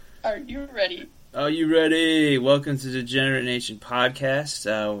Are you ready? Are you ready? Welcome to the Degenerate Nation podcast.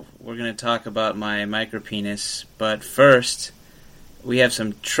 We're going to talk about my micropenis, but first, we have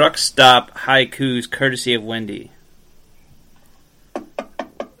some truck stop haikus courtesy of Wendy.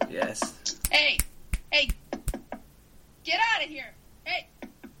 Yes. Hey, get out of here. Hey,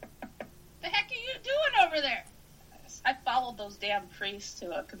 the heck are you doing over there? I followed those damn priests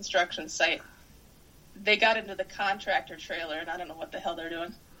to a construction site. They got into the contractor trailer, and I don't know what the hell they're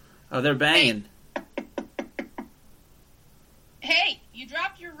doing. Oh, they're banging. Hey, you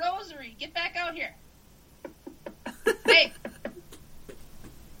dropped your rosary. Get back out here. Hey.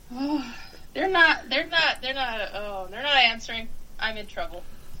 Oh, they're not answering. I'm in trouble.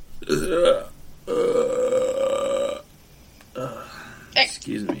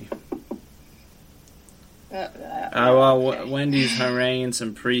 Excuse me. Okay. Wendy's haranguing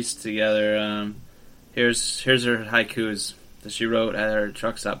some priests together. Here's her haikus that she wrote at her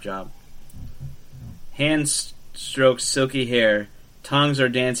truck stop job. Hands stroke silky hair, tongues are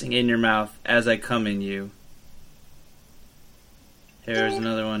dancing in your mouth as I come in you. Here's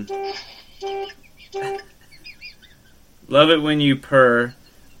another one. Love it when you purr,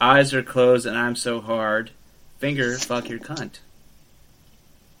 eyes are closed and I'm so hard, finger fuck your cunt.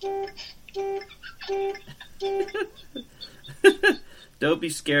 Don't be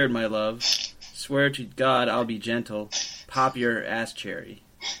scared, my love. Swear to God I'll be gentle. Pop your ass cherry.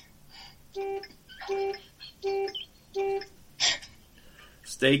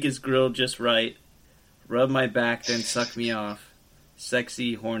 Steak is grilled just right. Rub my back, then suck me off.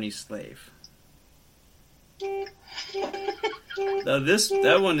 Sexy, horny slave. Now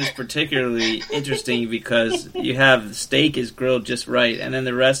that one is particularly interesting because you have steak is grilled just right, and then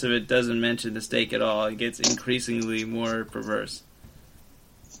the rest of it doesn't mention the steak at all. It gets increasingly more perverse.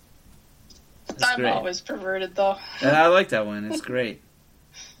 I'm great. Always perverted, though. I like that one. It's great.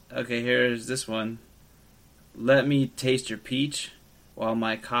 Okay, here's this one. Let me taste your peach while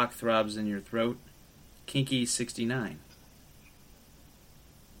my cock throbs in your throat. Kinky 69.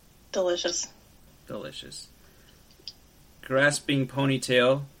 Delicious. Grasping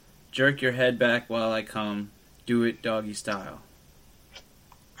ponytail. Jerk your head back while I come. Do it doggy style.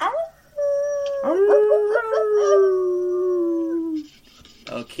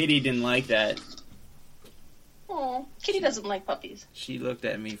 Oh, Kitty didn't like that. Oh, Kitty doesn't like puppies. She looked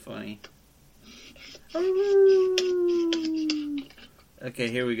at me funny. Okay,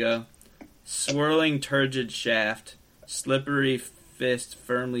 here we go. Swirling turgid shaft. Slippery fist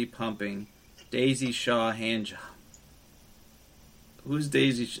firmly pumping. Daisy Shaw hand job. Who's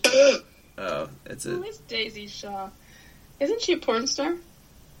Daisy Shaw? Oh, it's a... Who is Daisy Shaw? Isn't she a porn star?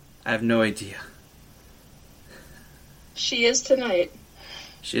 I have no idea. She is tonight.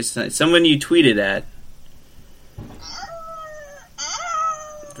 Someone you tweeted at.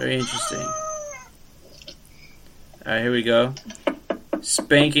 Very interesting. Alright, here we go.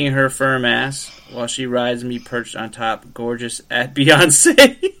 Spanking her firm ass while she rides me perched on top, gorgeous at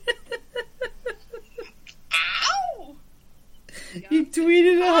Beyonce. Ow! He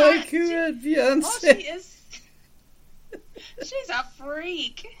tweeted a haiku at Beyonce. Oh, she is. She's a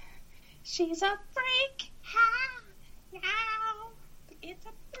freak. She's a freak. Ha! Now it's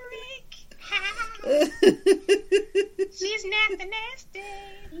a freak. Ha! She's nothing nasty.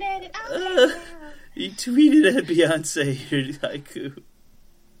 Let it all out. He tweeted at Beyonce your haiku.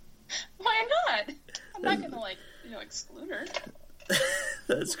 Why not? I'm not gonna exclude her.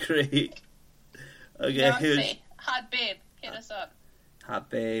 That's great. Okay, Beyonce, hot babe, hit us up.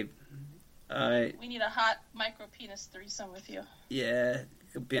 Hot babe. Alright. We need a hot micro penis threesome with you. Yeah,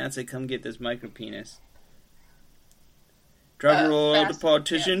 Beyonce, come get this micro penis. Drive roll the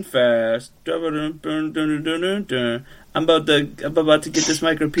partition fast. I'm about to get this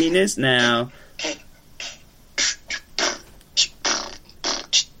micro penis now.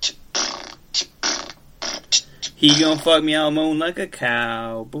 He gonna fuck me, I'll moan like a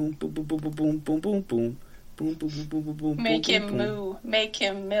cow. Boom, boom, boom, boom, boom, boom, boom, boom, boom. Boom, boom, boom, boom, boom, boom. Make him moo. Make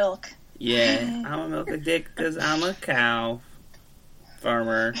him milk. Yeah, I'm gonna milk a dick because I'm a cow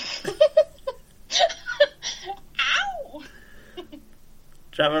farmer. Ow!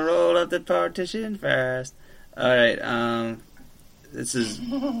 Try to roll up the partition fast. Alright, this is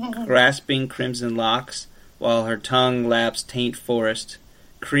grasping crimson locks while her tongue laps taint forest.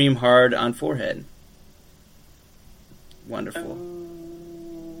 Cream hard on forehead. Wonderful.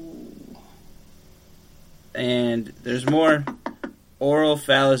 And there's more. Oral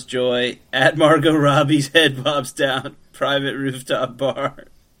phallus joy at Margot Robbie's head bobs down. Private rooftop bar.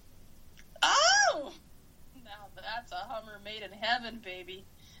 Oh! Now that's a Hummer made in heaven, baby.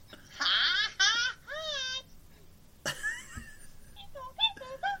 Ha ha ha!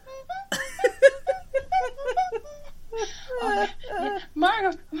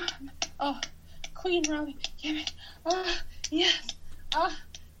 me, Robbie. Give it. Oh, yes. Oh,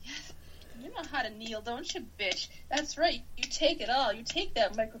 yes. You know how to kneel, don't you, bitch? That's right. You take it all. You take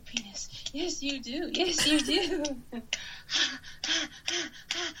that micropenis. Yes, you do. Yes, you do.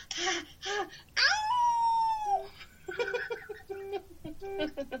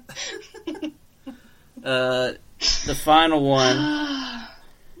 The final one.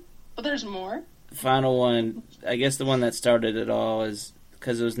 But there's more. The final one, I guess the one that started it all is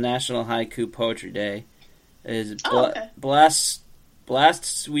because it was National Haiku Poetry Day. Is Okay. Blast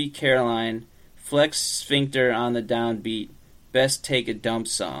Sweet Caroline, Flex Sphincter on the Downbeat, Best Take a Dump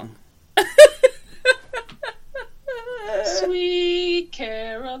Song. Sweet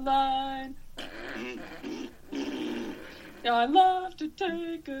Caroline, I love to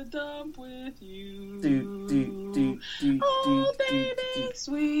take a dump with you. Oh, baby,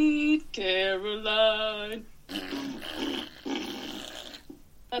 sweet Caroline.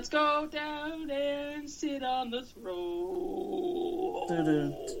 Let's go down and sit on the throne.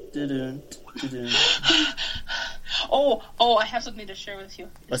 Oh, I have something to share with you.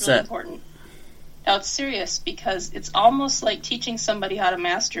 It's What's really that? important. Now, it's serious because it's almost like teaching somebody how to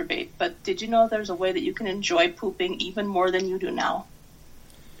masturbate, but did you know there's a way that you can enjoy pooping even more than you do now?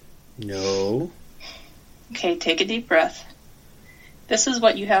 No. Okay, take a deep breath. This is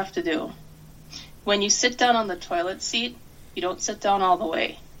what you have to do. When you sit down on the toilet seat, you don't sit down all the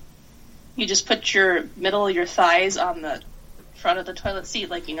way. You just put your middle of your thighs on the front of the toilet seat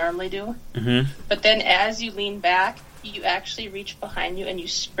like you normally do. Mm-hmm. But then as you lean back, you actually reach behind you and you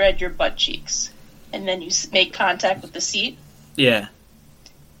spread your butt cheeks. And then you make contact with the seat. Yeah.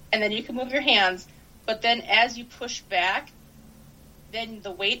 And then you can move your hands. But then as you push back, then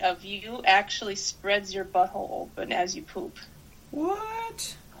the weight of you actually spreads your butthole open as you poop.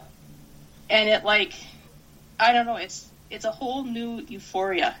 What? And it I don't know, it's a whole new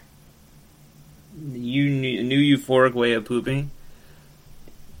euphoria. You new euphoric way of pooping?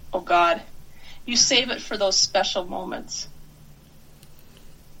 Oh God. You save it for those special moments.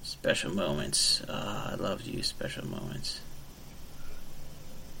 Special moments. I love you, special moments.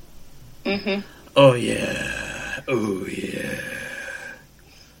 Mm-hmm. Oh yeah. Oh yeah.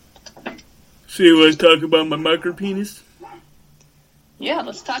 So you want to talk about my micropenis? Yeah,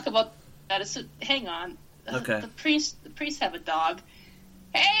 let's talk about that. Hang on. Okay. The priests have a dog.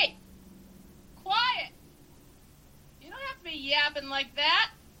 Hey! Quiet! You don't have to be yapping like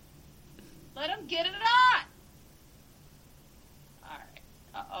that. Let him get it on.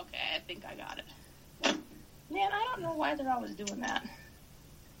 Alright. Okay, I think I got it. Man, I don't know why they're always doing that.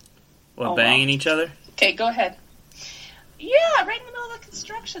 What, banging each other? Okay, go ahead. Yeah, right in the middle of the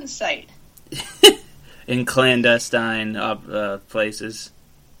construction site. In clandestine places.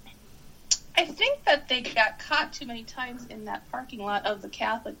 I think that they got caught too many times in that parking lot of the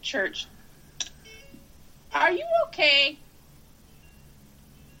Catholic Church. Are you okay?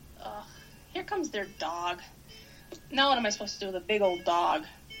 Ugh, here comes their dog. Now what am I supposed to do with a big old dog?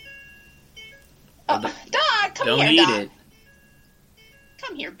 Dog, come Don't here, eat dog. it.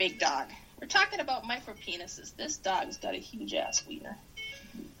 Come here, big dog. We're talking about micropenises. This dog's got a huge ass wiener.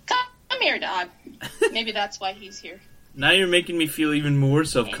 Come here, dog. Maybe that's why he's here. Now you're making me feel even more Hang on a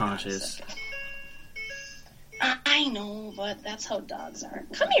self-conscious. second. I know, but that's how dogs are.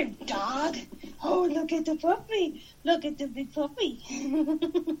 Come here, dog. Oh, look at the puppy. Look at the big puppy.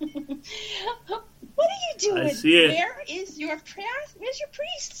 What are you doing? I see it. Where is your prayer? Where's your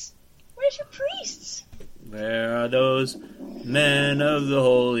priests? Where's your priests? Where are those men of the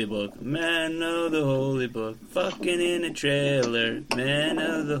holy book? Men of the holy book. Fucking in a trailer. Men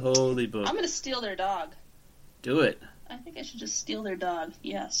of the holy book. I'm going to steal their dog. Do it. I think I should just steal their dog.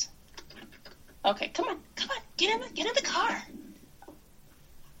 Yes. Okay, come on. Get in the car.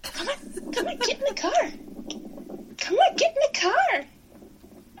 Come on, get in the car. Come on, get in the car.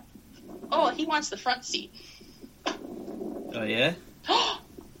 Oh, he wants the front seat. Oh, yeah?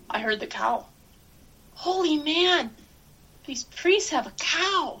 I heard the cow. Holy man, these priests have a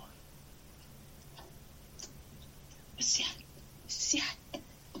cow. Is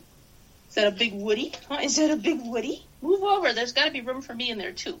that a big woody? Huh? Is that a big woody? Move over. There's got to be room for me in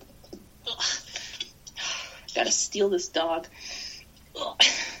there, too. Ugh. Gotta steal this dog. Ugh.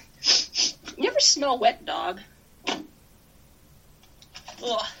 You ever smell wet dog? Ugh.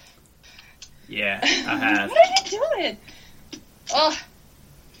 Yeah, I have. What are you doing? Ugh.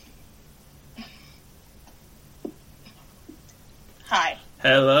 Hi.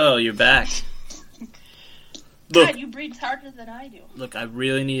 Hello, you're back. Look, God, you breathe harder than I do. look, I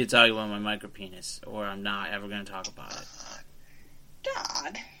really need to talk about my micropenis, or I'm not ever going to talk about it.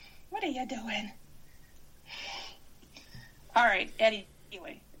 Dog, what are you doing? All right,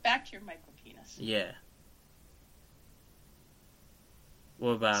 anyway, back to your micropenis. penis. Yeah.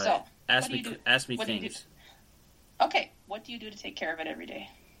 What about So, it? Ask what do you do? Ask me What do you do? things. Okay, what do you do to take care of it every day?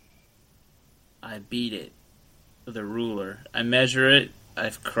 I beat it with a ruler. I measure it, I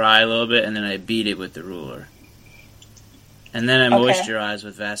cry a little bit, and then I beat it with the ruler. And then I Okay. moisturize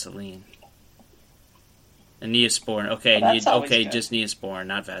with Vaseline. And Neosporin. Okay, Well, that's always good. just Neosporin,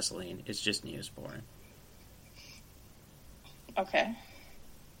 not Vaseline. It's just Neosporin. Okay.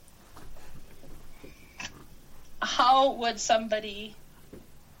 How would somebody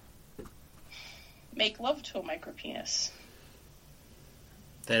make love to a micropenis?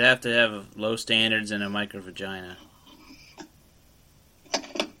 They'd have to have low standards and a microvagina.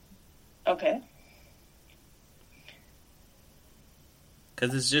 Okay.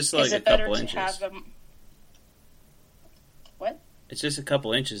 Because it's just like Is a it better couple to inches. have them? What? It's just a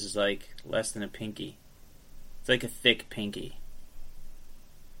couple inches. It's like less than a pinky. It's like a thick pinky.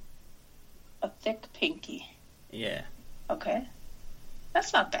 A thick pinky. Yeah, Okay.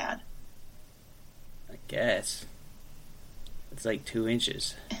 That's not bad. I guess. It's like 2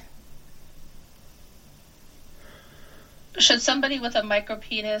 inches. Should somebody with a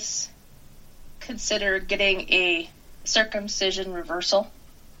micropenis consider getting a circumcision reversal?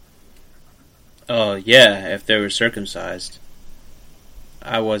 Oh, yeah, if they were circumcised.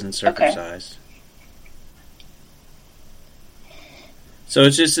 I wasn't circumcised. So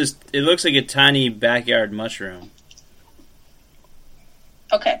it's just this, it looks like a tiny backyard mushroom.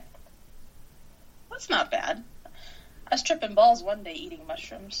 Okay. That's not bad. I was tripping balls one day eating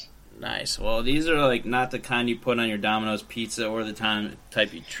mushrooms. Nice. Well, these are like not the kind you put on your Domino's pizza or the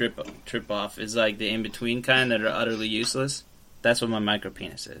type you trip off. It's like the in-between kind that are utterly useless. That's what my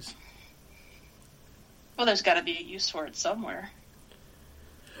micropenis is. Well, there's got to be a use for it somewhere.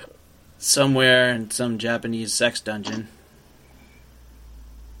 Somewhere in some Japanese sex dungeon.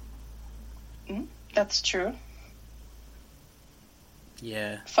 That's true.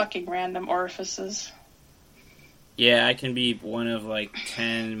 Yeah. Fucking random orifices. Yeah, I can be one of like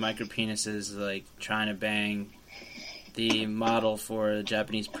 10 micropenises like trying to bang the model for the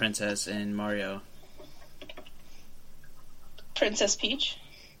Japanese princess in Mario. Princess Peach?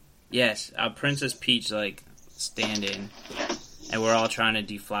 Yes, Princess Peach like stand-in, and we're all trying to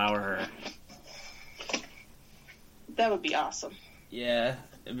deflower her. That would be awesome. Yeah,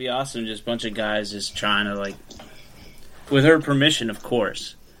 it'd be awesome. Just a bunch of guys just trying to like, with her permission, of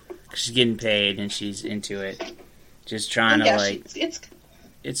course, 'cause she's getting paid and she's into it. Just trying to like,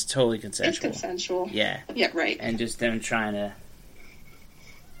 it's totally consensual. It's consensual. Yeah. Yeah, right. And just them trying to.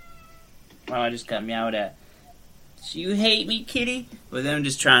 Oh, I just got meowed at. You hate me, kitty? With them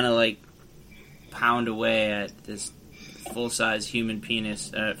just trying to like pound away at this full-size human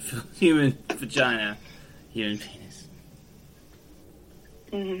penis, human vagina, human penis.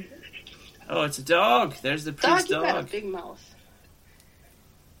 Mm-hmm. Oh, it's a dog. There's the Prince Dog, you got a dog. big mouth.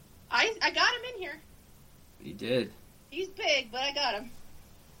 I got him in here. You did. He's big, but I got him.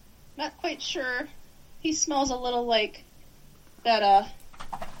 Not quite sure. He smells a little like that,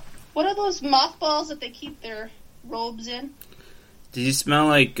 what are those mothballs that they keep their robes in? Did you smell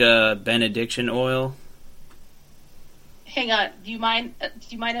like benediction oil? Hang on. Do you mind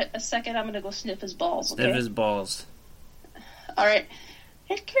a second? I'm gonna go sniff his balls, okay? Sniff his balls. Alright.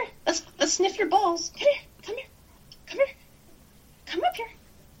 Here, come here. Let's sniff your balls. Come here. Come here. Come here. Come up here.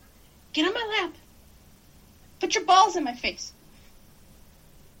 Get on my lap. Put your balls in my face.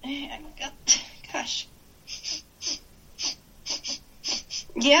 Gosh.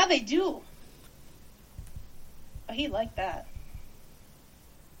 Yeah, they do. Oh, he liked that.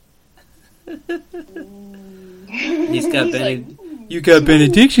 He's got like, You got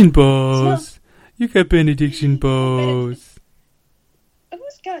benediction balls. You got benediction balls.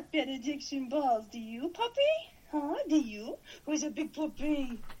 Who's got benediction balls? Do you, puppy? Huh? Do you? Who's a big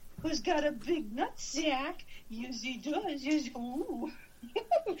puppy? Who's got a big nutsack? Yes, he does. Yes. Ooh.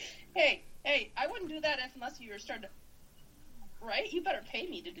 Hey, I wouldn't do that unless you were starting to... Right? You better pay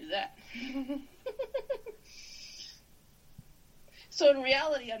me to do that. So in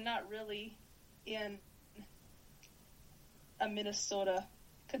reality, I'm not really in a Minnesota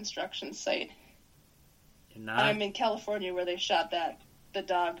construction site. You're not? I'm in California where they shot the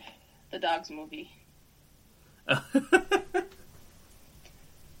Dogs movie.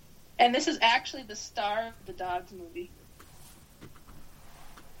 And this is actually the star of the Dogs movie.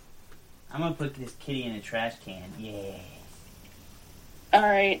 I'm gonna put this kitty in a trash can. Yeah.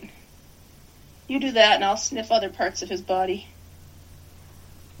 Alright. You do that and I'll sniff other parts of his body.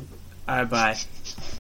 Alright, bye.